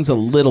shifted things a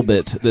little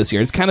bit this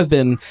year. It's kind of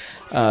been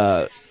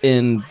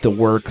in the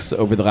works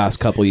over the last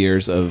couple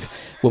years of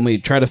when we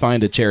try to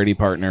find a charity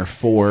partner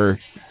for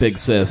Big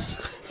Sis,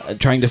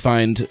 trying to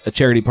find a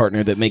charity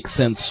partner that makes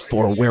sense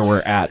for where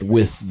we're at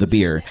with the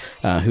beer.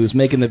 Who's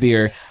making the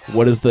beer?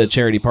 What is the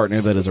charity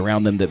partner that is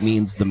around them that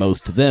means the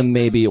most to them,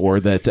 maybe, or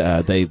that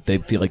they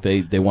feel like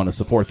they want to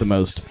support the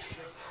most?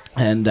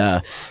 And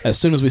as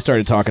soon as we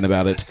started talking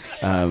about it,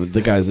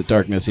 the guys at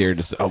Darkness here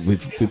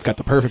we've got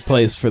the perfect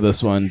place for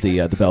this one,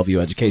 the Bellevue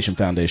Education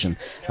Foundation.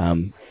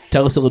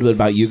 Tell us a little bit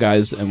about you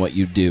guys and what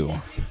you do.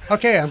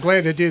 Okay, I'm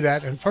glad to do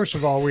that. And first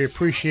of all, we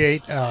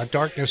appreciate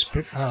Darkness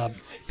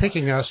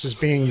picking us as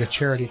being the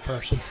charity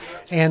person.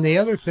 And the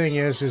other thing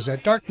is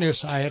that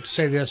Darkness, I have to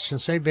say this,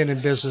 since they've been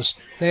in business,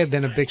 they have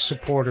been a big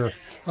supporter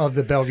of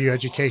the Bellevue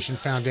Education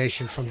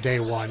Foundation from day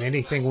one.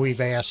 Anything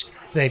we've asked,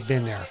 they've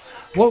been there.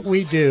 What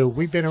we do,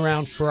 we've been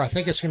around for, I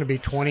think it's going to be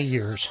 20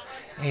 years,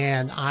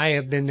 and I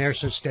have been there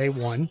since day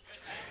one.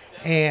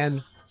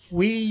 And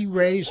we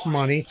raise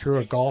money through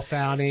a golf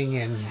outing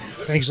and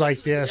things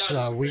like this.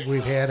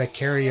 We've had a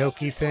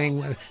karaoke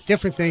thing,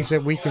 different things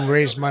that we can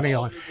raise money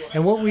on.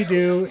 And what we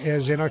do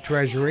is in our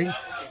treasury,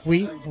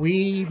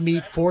 we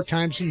meet 4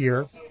 times a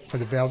year for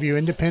the Bellevue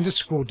Independent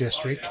School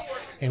District,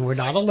 and we're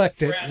not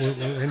elected,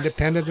 we're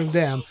independent of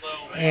them.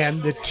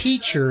 And the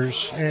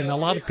teachers, and a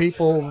lot of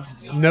people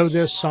know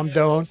this, some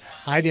don't,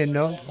 I didn't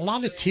know, a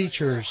lot of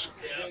teachers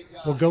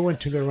will go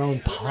into their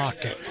own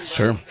pocket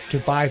to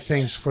buy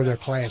things for their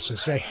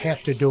classes. They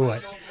have to do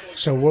it.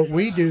 So what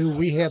we do,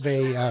 we have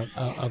a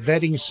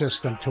vetting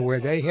system to where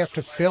they have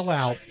to fill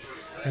out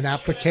an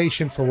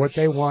application for what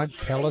they want,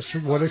 tell us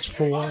what it's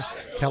for,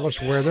 tell us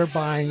where they're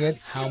buying it,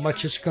 how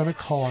much it's going to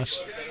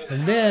cost.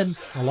 And then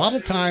a lot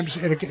of times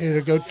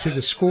it'll go to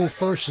the school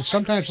first, and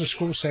sometimes the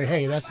schools say,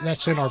 hey,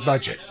 that's in our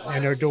budget,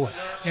 and they're doing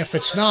it. If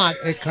it's not,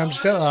 it comes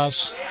to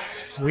us,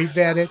 we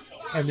vet it,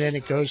 and then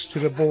it goes to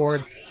the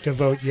board to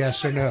vote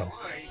yes or no.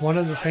 One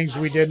of the things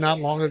we did not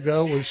long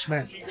ago, we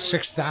spent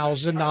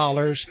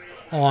 $6,000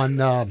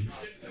 on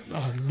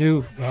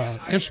new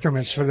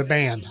instruments for the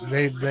band.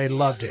 They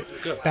loved it.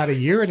 About a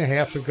year and a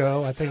half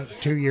ago, I think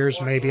 2 years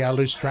maybe, I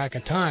lose track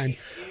of time,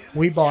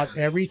 we bought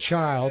every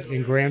child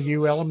in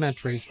Grandview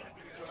Elementary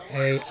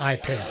a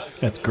iPad.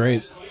 That's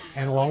great.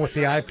 And along with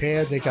the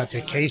iPad, they got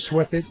the case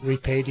with it. We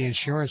paid the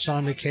insurance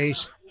on the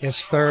case.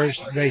 It's theirs.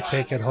 They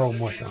take it home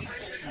with them.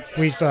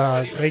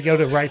 They go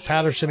to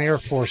Wright-Patterson Air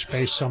Force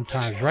Base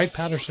sometimes.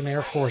 Wright-Patterson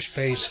Air Force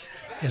Base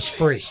is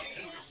free.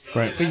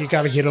 Right. But you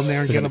got to get them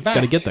there and get them back.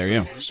 Got to get there,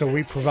 yeah. So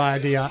we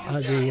provide the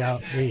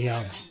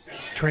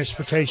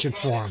transportation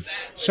for them.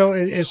 So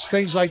it's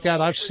things like that.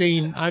 I've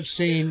seen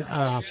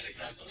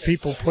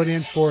people put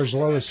in for as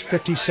low as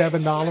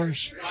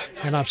 $57,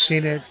 and I've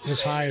seen it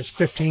as high as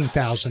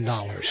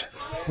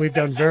 $15,000. We've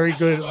done very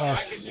good.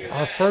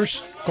 Our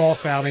first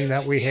golf outing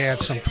that we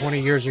had some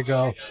 20 years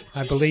ago,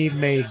 I believe,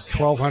 made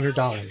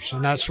 $1,200,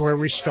 and that's where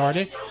we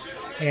started.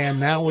 And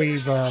now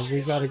we've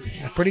got a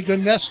pretty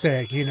good nest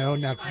egg, Now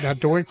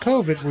during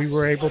COVID, we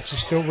were able to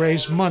still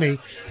raise money,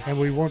 and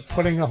we weren't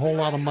putting a whole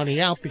lot of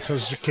money out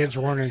because the kids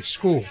weren't in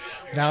school.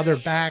 Now they're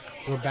back.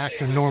 We're back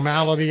to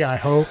normality, I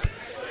hope.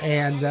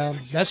 And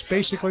that's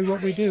basically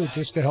what we do,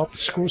 just to help the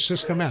school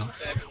system out.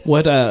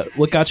 What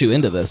got you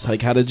into this?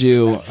 Like, how did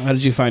you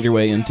find your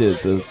way into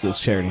this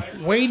charity?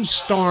 Wayne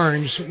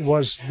Starnes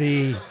was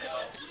the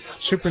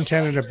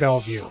superintendent of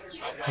Bellevue.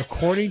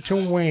 According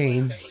to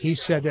Wayne, he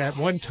said at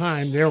one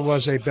time there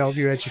was a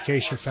Bellevue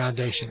Education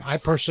Foundation. I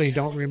personally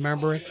don't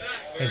remember it,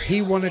 and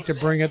he wanted to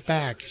bring it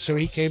back. So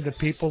he came to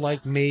people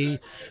like me,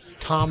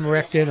 Tom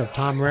Recton of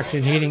Tom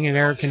Recton Heating and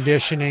Air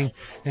Conditioning,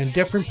 and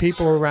different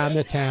people around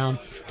the town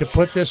to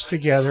put this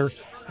together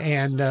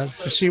and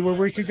to see where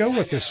we could go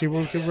with it, see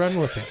where we could run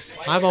with it.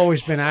 I've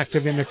always been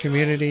active in the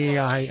community.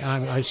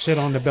 I sit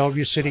on the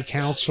Bellevue City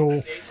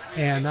Council,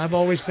 and I've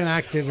always been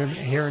active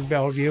here in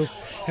Bellevue.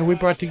 And we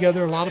brought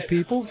together a lot of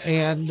people,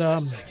 and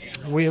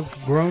we have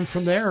grown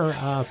from there.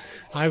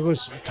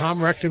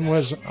 Tom Recton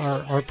was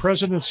our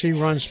presidency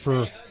runs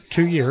for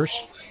 2 years.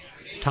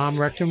 Tom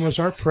Recton was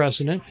our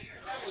president,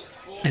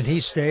 and he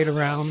stayed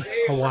around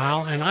a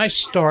while. And I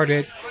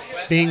started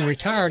being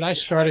retired. I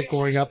started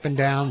going up and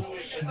down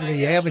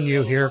the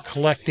avenue here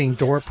collecting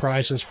door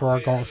prizes for our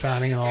golf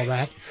outing and all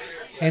that.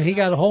 And he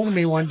got a hold of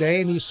me one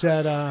day, and he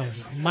said,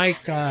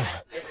 Mike,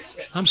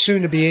 I'm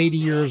soon to be 80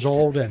 years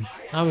old, and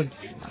I'm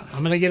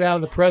going to get out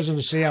of the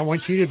presidency. I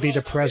want you to be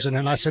the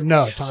president. I said,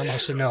 no, Tom. I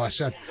said, no. I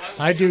said,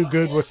 I do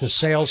good with the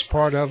sales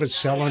part of it,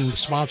 selling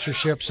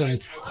sponsorships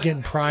and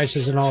getting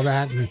prizes and all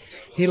that. And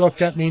he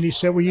looked at me and he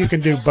said, well, you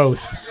can do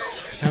both.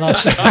 And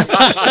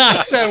I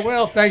said,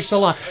 well, thanks a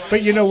lot.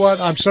 But you know what?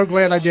 I'm so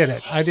glad I did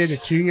it. I did a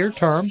 2-year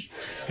term.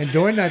 And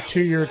during that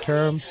 2-year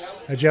term,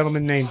 a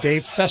gentleman named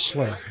Dave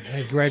Fessler,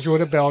 a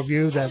graduate of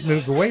Bellevue that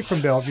moved away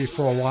from Bellevue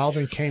for a while,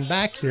 then came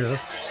back here.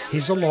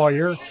 He's a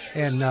lawyer,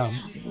 and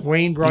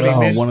Wayne brought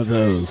him in. Oh, one of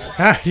those.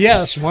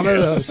 Yes, one of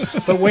those.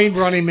 But Wayne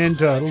brought him in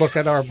to look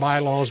at our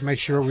bylaws, make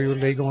sure we were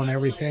legal and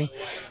everything.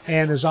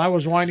 And as I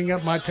was winding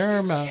up my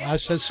term, I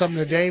said something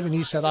to Dave, and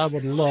he said, I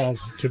would love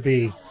to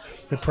be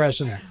the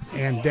president.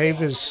 And Dave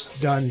has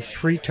done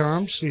 3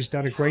 terms. He's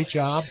done a great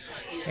job.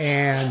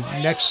 And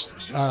next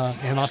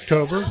in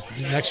October,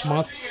 next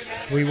month,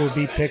 we will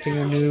be picking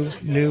a new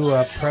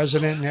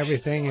president and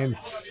everything. And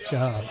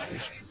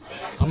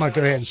I'm going to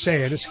go ahead and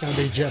say it. It's going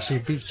to be Jessie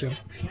Beecham.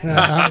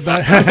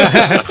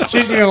 But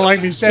she's going to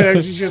like me say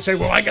that. She's going to say,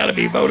 well, I got to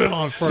be voted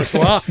on first.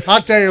 Well,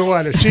 I'll tell you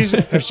what.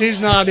 If she's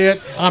not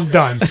it, I'm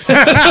done.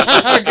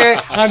 Okay,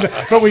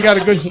 but we got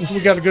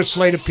a good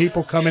slate of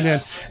people coming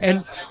in.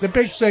 And the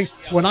big thing,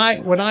 when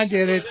I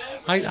did it,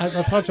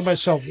 I thought to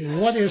myself,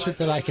 what is it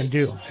that I can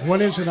do?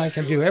 What is it I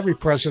can do? Every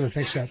president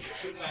thinks that.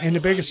 And the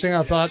biggest thing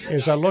I thought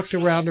is I looked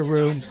around the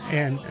room,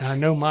 and I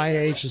know my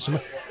age.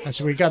 I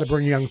said, we got to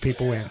bring young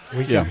people in.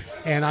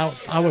 And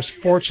I was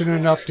fortunate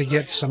enough to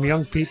get some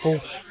young people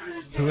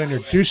who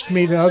introduced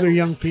me to other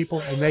young people,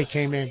 and they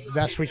came in.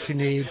 That's what you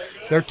need.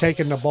 They're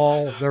taking the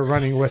ball, they're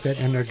running with it,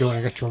 and they're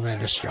doing a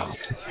tremendous job.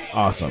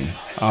 Awesome.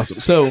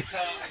 So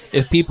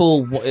if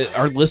people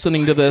are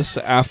listening to this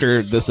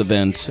after this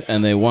event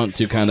and they want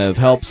to kind of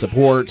help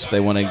support, they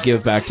want to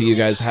give back to you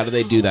guys, how do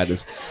they do that?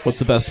 What's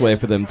the best way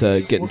for them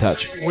to get in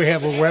touch? We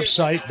have a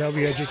website,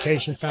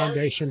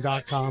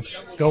 BellevueEducationFoundation.com.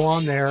 Go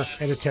on there,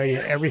 and it'll tell you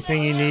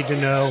everything you need to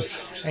know.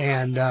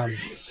 And I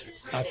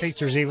think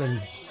there's even,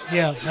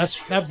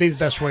 that'd be the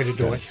best way to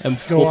do it. And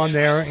go on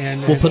there.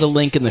 And we'll put a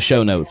link in the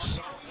show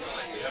notes.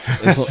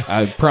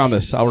 I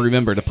promise I'll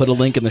remember to put a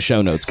link in the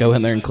show notes. Go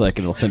in there and click,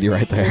 and it'll send you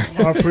right there.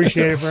 I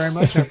appreciate it very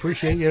much. I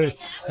appreciate you.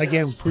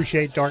 Again,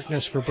 appreciate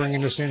Darkness for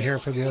bringing us in here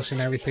for this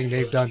and everything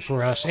they've done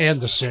for us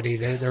and the city.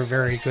 They're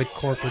very good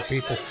corporate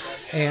people.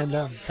 And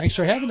thanks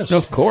for having us.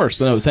 Of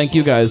course. No, thank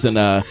you guys.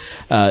 And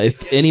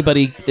if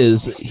anybody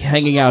is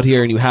hanging out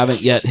here and you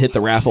haven't yet hit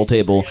the raffle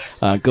table,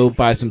 go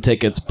buy some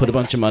tickets, put a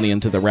bunch of money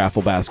into the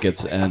raffle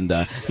baskets, and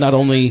not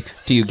only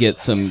do you get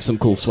some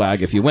cool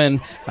swag if you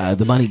win,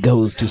 the money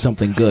goes to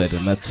something good,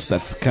 and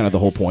that's kind of the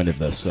whole point of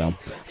this. So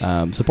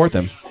support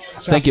them.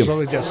 Thank you.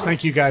 Absolutely does.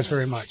 Thank you guys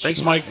very much.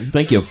 Thanks, Mike.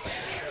 Thank you.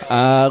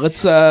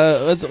 Let's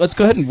go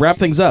ahead and wrap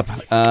things up.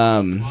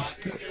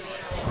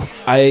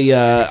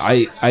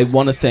 I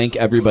want to thank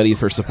everybody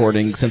for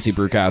supporting Cincy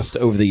Brewcast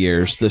over the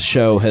years. This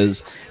show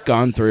has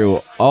gone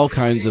through all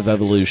kinds of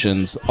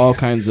evolutions, all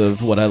kinds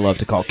of what I love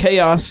to call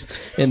chaos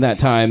in that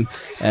time,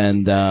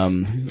 and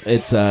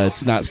it's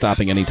not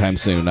stopping anytime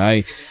soon.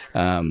 I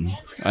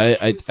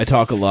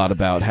talk a lot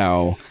about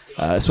how,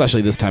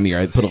 especially this time of year,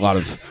 I put a lot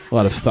of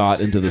thought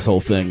into this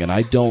whole thing, and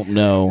I don't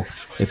know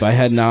if I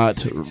had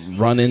not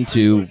run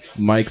into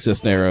Mike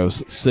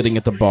Cisneros sitting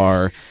at the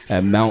bar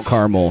at Mount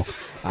Carmel,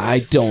 I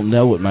don't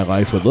know what my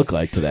life would look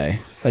like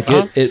today. Like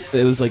it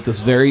was like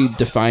this very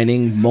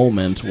defining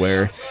moment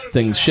where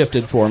things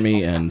shifted for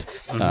me, and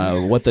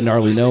what the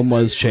Gnarly Gnome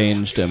was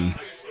changed, and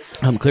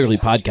clearly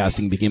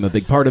podcasting became a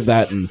big part of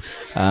that, and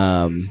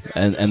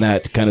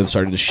that kind of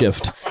started to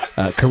shift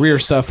career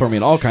stuff for me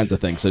and all kinds of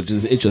things. So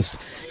it just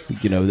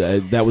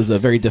that was a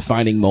very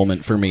defining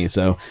moment for me.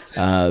 So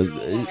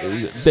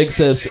Big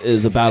Sis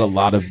is about a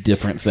lot of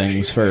different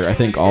things for, I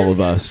think, all of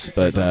us,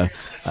 but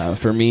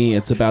for me,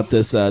 it's about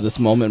this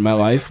moment in my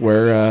life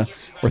where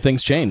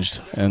things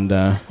changed, and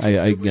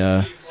I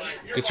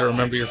get to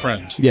remember your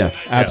friend. Yeah,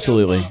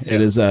 absolutely. Yeah.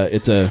 It is.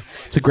 It's a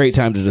great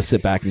time to just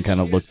sit back and kind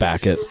of look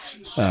back at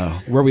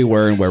where we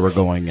were and where we're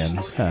going, and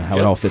how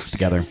it all fits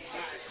together.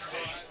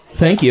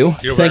 Thank you.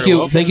 Thank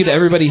you to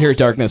everybody here at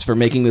Darkness for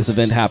making this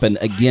event happen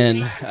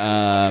again.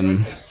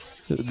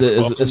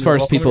 As far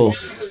as people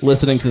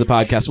listening to the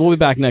podcast, we'll be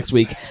back next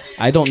week.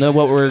 I don't know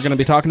what we're going to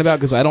be talking about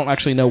because I don't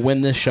actually know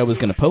when this show is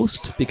going to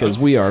post, because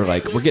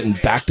we're getting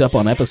backed up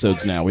on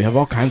episodes now. We have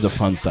all kinds of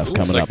fun stuff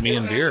coming up. Me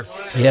and beer.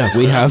 Yeah,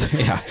 we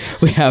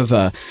have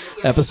a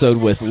episode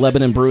with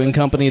Lebanon Brewing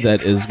Company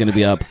that is going to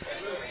be up,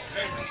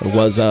 or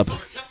was up,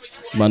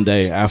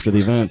 Monday after the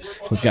event.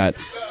 We've got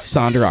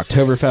Sonder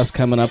Oktoberfest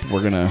coming up.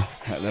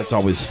 That's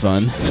always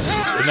fun.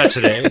 Isn't that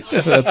today?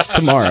 That's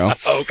tomorrow.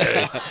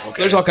 Okay. So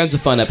there's all kinds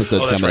of fun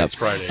episodes coming up. It's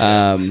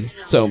Friday.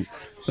 So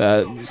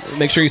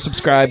make sure you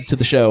subscribe to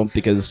the show,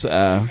 because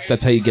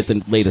that's how you get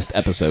the latest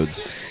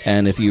episodes.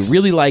 And if you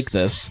really like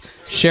this,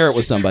 share it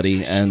with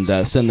somebody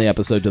and send the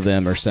episode to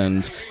them, or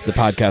send the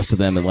podcast to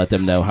them and let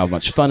them know how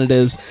much fun it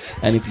is.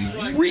 And if you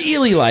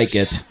really like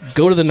it,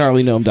 go to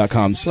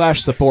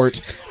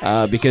thenarlygnome.com/support,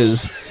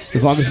 because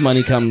as long as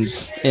money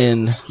comes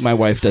in, my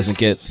wife doesn't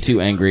get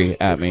too angry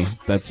at me.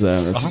 That's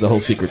the whole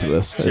secret to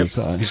this.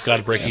 He's got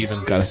to break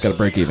even. Got to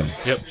break even.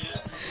 Yep.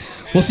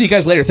 We'll see you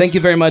guys later. Thank you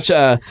very much.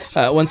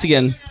 Once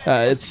again,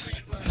 it's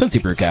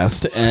Cincy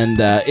Brewcast, and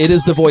it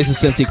is the voice of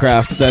Cincy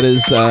Craft. That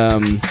is,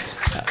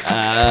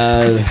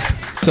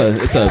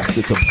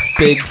 it's a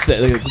big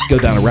go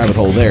down a rabbit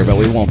hole there, but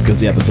we won't, because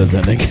the episode's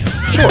ending.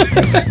 Sure.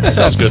 That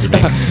sounds good to me.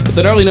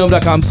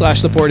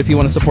 thenarlygnome.com/support if you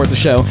want to support the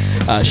show.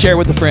 Share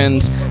with a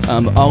friend,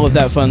 all of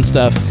that fun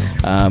stuff.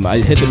 I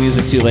hit the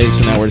music too late,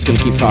 so now we're just going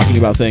to keep talking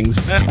about things.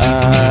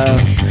 How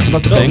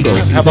about the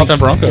Bengals? How about the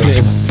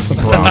Broncos?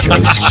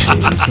 Broncos,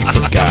 jeez, I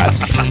forgot.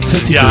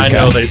 Cincy Brewcast, I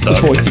know they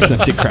suck. The voice of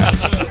Cincy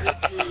Craft.